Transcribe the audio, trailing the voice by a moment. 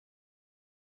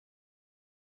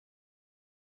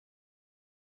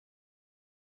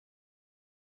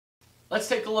Let's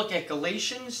take a look at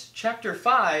Galatians chapter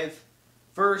 5,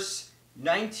 verse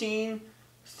 19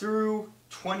 through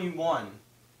 21.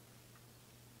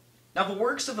 Now the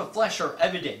works of the flesh are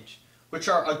evident, which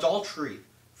are adultery,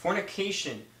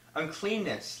 fornication,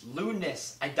 uncleanness,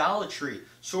 lewdness, idolatry,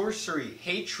 sorcery,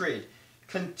 hatred,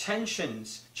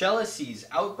 contentions, jealousies,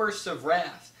 outbursts of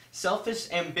wrath, selfish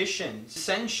ambitions,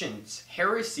 dissensions,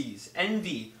 heresies,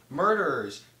 envy,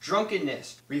 murderers,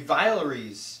 drunkenness,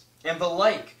 revileries, and the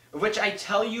like, of which I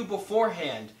tell you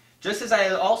beforehand, just as I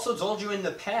also told you in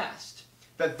the past,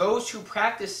 that those who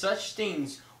practice such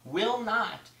things will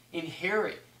not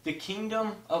inherit the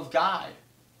kingdom of God.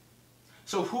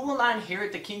 So who will not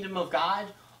inherit the kingdom of God?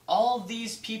 All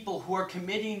these people who are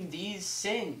committing these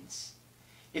sins.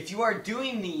 If you are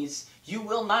doing these, you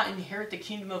will not inherit the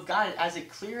kingdom of God, as it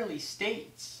clearly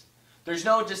states. There's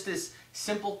no just this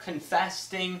simple confess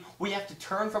thing. We have to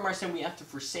turn from our sin. We have to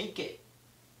forsake it.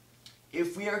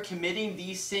 If we are committing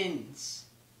these sins,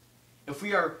 if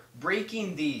we are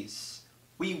breaking these,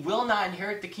 we will not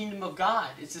inherit the kingdom of God.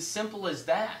 It's as simple as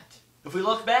that. If we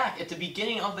look back at the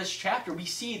beginning of this chapter, we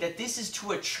see that this is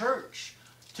to a church,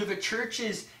 to the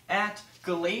churches at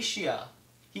Galatia.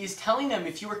 He is telling them,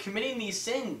 if you are committing these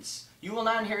sins, you will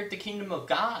not inherit the kingdom of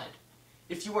God.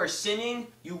 If you are sinning,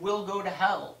 you will go to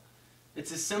hell.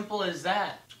 It's as simple as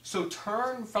that. So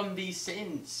turn from these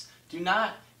sins. Do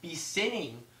not be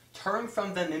sinning. Turn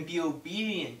from them and be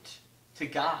obedient to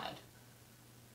God.